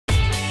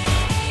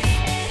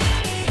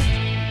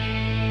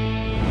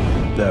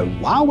The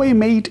Huawei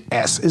Mate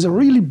S is a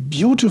really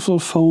beautiful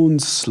phone,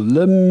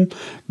 slim,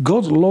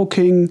 good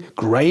looking,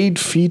 great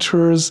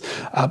features,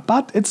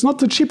 but it's not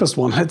the cheapest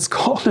one, let's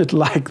call it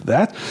like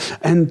that.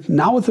 And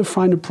now the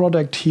final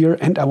product here,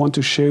 and I want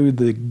to show you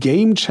the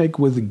game check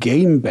with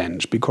Game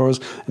Bench,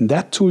 because in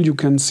that tool you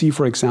can see,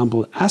 for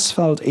example,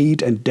 Asphalt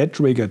 8 and Dead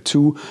Trigger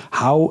 2,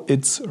 how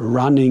it's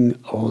running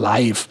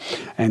live.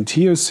 And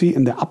here you see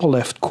in the upper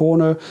left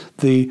corner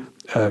the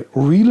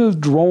real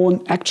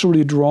drawn,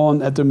 actually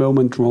drawn at the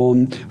moment,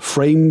 drawn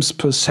frames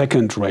per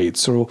second rate.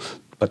 So,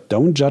 but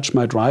don't judge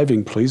my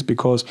driving, please,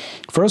 because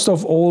first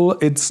of all,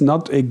 it's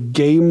not a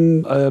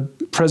game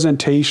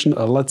presentation,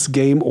 a let's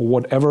game or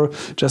whatever.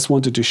 Just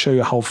wanted to show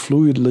you how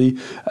fluidly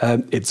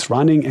it's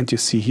running. And you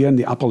see here in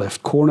the upper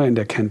left corner, and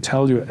I can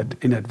tell you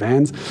in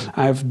advance,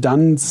 I've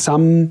done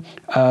some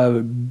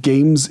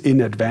games in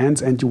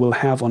advance, and you will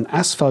have on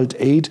Asphalt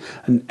 8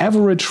 an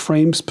average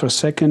frames per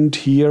second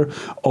here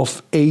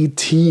of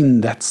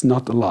 18. That's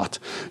not a lot.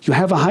 You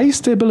have a high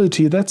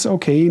stability, that's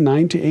okay,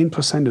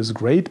 98% is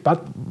great,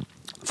 but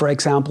for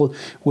example,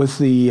 with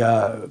the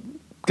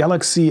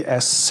Galaxy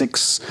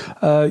S6,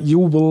 you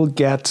will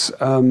get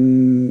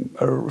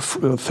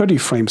 30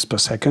 frames per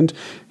second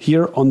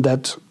here on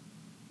that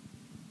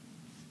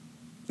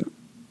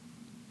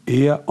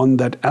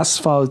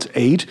Asphalt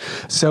 8.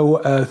 So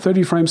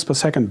 30 frames per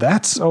second,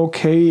 that's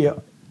okay.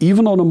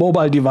 Even on a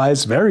mobile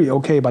device, very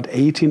okay, but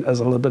 18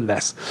 is a little bit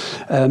less.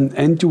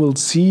 And you will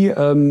see,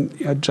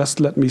 just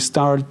let me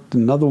start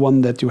another one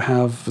that you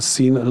have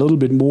seen a little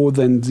bit more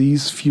than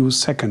these few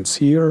seconds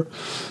here.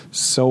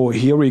 So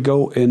here we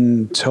go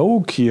in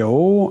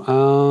Tokyo,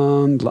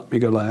 and let me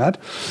go like that.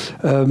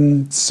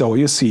 So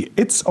you see,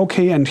 it's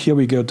okay, and here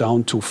we go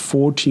down to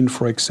 14,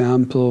 for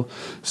example.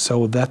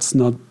 So that's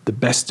not the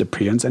best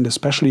appearance, and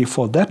especially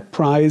for that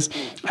price,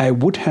 I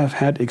would have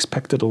had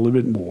expected a little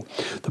bit more.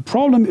 The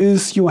problem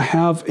is you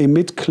have a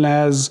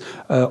mid-class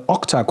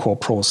octa-core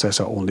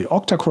processor only.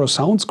 Octa-core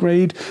sounds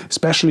great,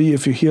 especially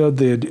if you hear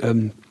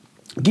the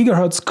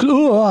gigahertz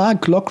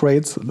clock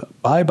rates,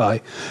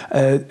 bye-bye,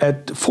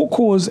 at 4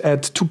 cores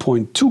at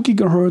 2.2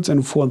 gigahertz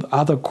and for the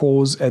other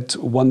cores at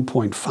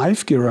 1.5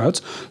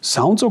 gigahertz.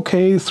 Sounds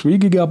okay, 3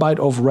 GB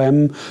of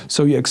RAM,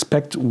 so you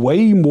expect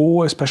way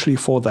more, especially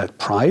for that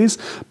price.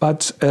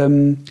 But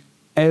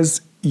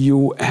as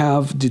you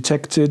have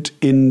detected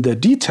in the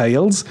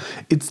details,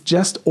 it's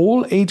just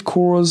all 8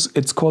 cores.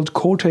 It's called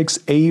Cortex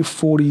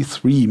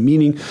A43,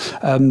 meaning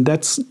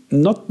that's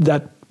not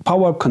that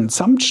power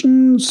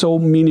consumption, so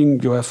meaning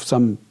you have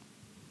some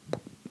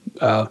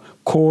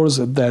cores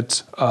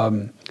that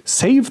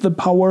save the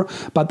power,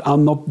 but are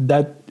not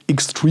that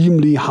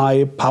extremely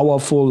high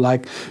powerful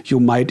like you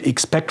might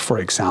expect, for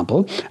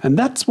example. And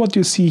that's what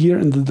you see here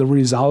in the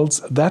results.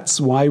 That's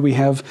why we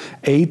have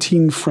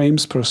 18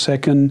 frames per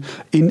second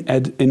in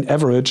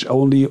average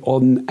only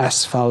on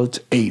Asphalt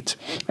 8.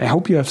 I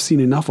hope you have seen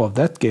enough of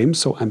that game,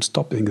 so I'm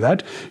stopping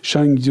that,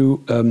 showing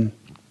you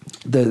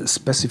the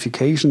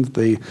specifications,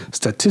 the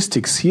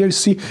statistics here. You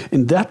see,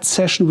 in that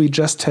session we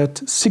just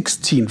had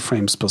 16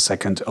 frames per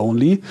second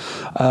only,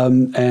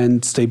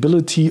 and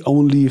stability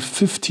only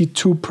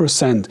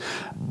 52%.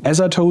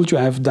 As I told you,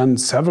 I've done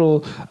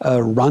several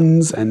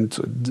runs and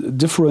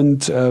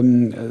different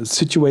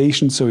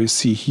situations. So you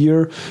see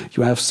here,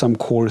 you have some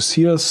cores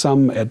here,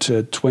 some at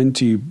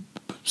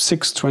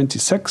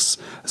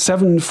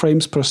 7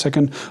 frames per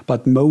second,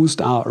 but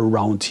most are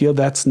around here.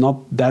 That's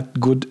not that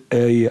good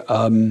a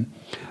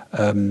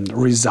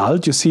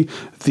result. You see,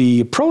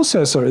 the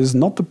processor is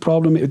not the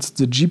problem, it's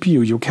the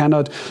GPU. You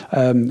cannot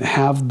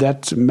have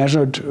that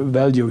measured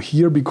value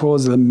here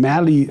because the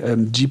Mali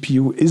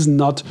GPU is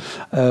not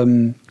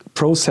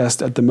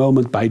processed at the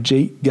moment by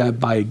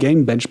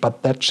Game Bench,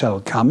 but that shall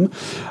come.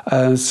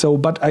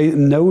 But I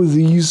know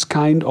these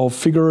kind of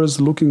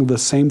figures looking the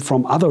same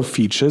from other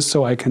features,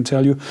 so I can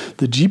tell you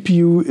the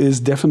GPU is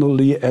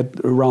definitely at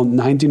around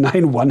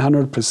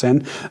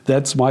 99–100%.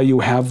 That's why you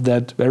have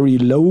that very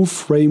low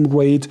frame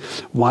rate,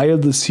 while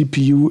the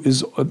CPU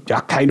is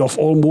kind of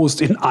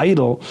almost in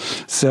idle.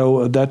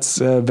 So that's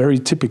very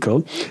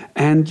typical.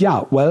 And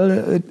yeah, well,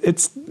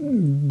 it's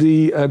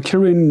the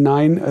Kirin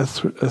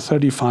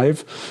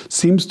 935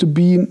 seems to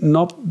be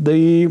not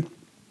the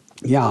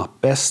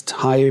best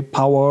high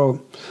power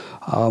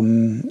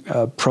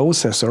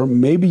processor.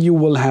 Maybe you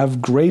will have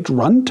great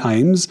run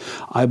times.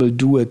 I will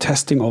do a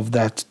testing of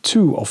that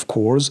too, of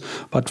course.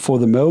 But for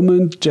the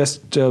moment,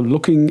 just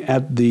looking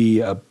at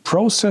the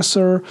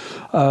processor,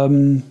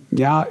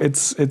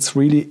 it's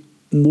really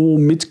more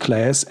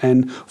mid-class,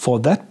 and for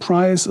that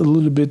price a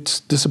little bit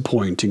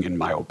disappointing in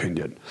my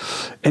opinion.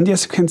 And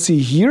as you can see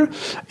here,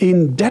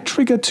 in Dead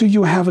Trigger 2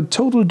 you have a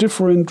total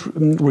different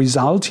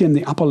result here in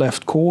the upper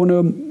left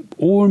corner,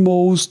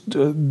 almost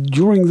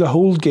during the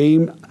whole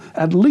game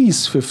at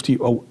least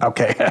 32.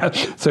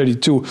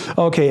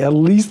 Okay, at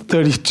least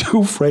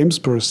 32 frames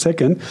per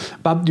second,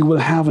 but you will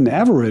have an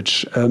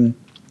average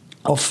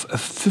of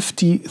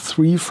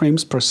 53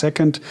 frames per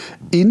second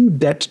in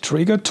Dead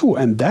Trigger 2.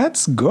 And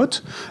that's good,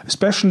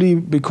 especially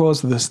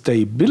because the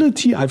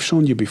stability I've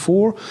shown you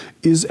before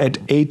is at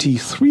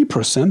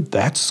 83%.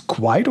 That's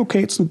quite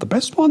okay. It's not the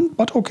best one,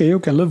 but okay, you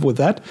can live with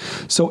that.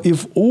 So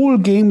if all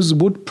games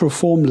would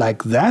perform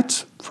like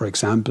that, for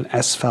example,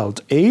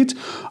 Asphalt 8,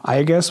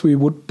 I guess we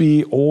would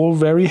be all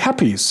very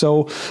happy.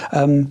 So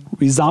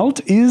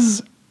result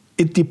is,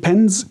 it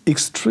depends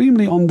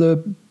extremely on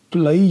the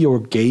play you're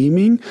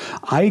gaming.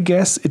 I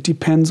guess it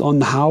depends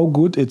on how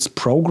good it's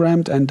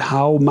programmed and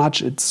how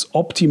much it's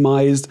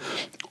optimized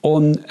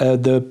on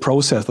the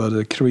processor,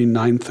 the Kirin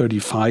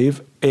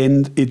 935,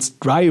 and its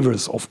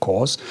drivers, of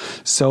course.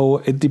 So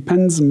it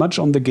depends much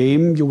on the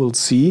game, you will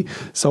see.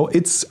 So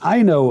it's,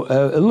 I know,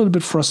 a little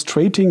bit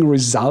frustrating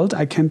result.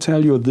 I can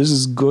tell you this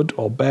is good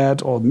or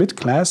bad or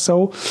mid-class.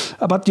 So,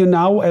 but you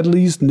now at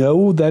least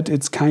know that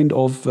it's kind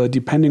of,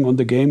 depending on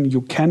the game,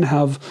 you can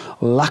have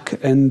luck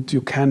and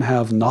you can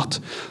have not.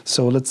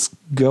 So let's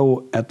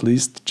go at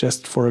least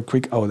just for a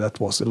quick, oh, that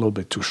was a little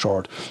bit too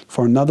short.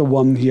 For another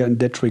one here in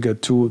Dead Trigger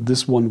 2,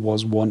 this one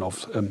was one of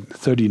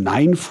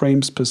 39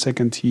 frames per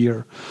second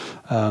here.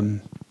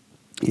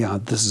 Yeah,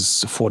 this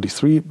is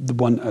 43, the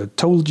one I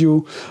told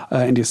you.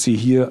 And you see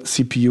here,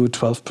 CPU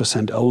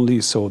 12% only,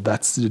 so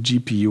that's the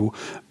GPU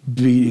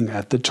being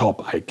at the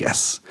top, I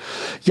guess.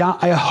 Yeah,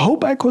 I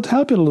hope I could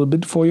help you a little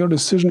bit for your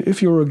decision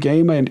if you're a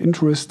gamer and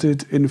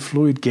interested in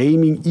fluid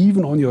gaming,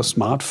 even on your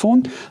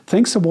smartphone.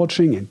 Thanks for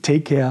watching and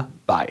take care.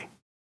 Bye.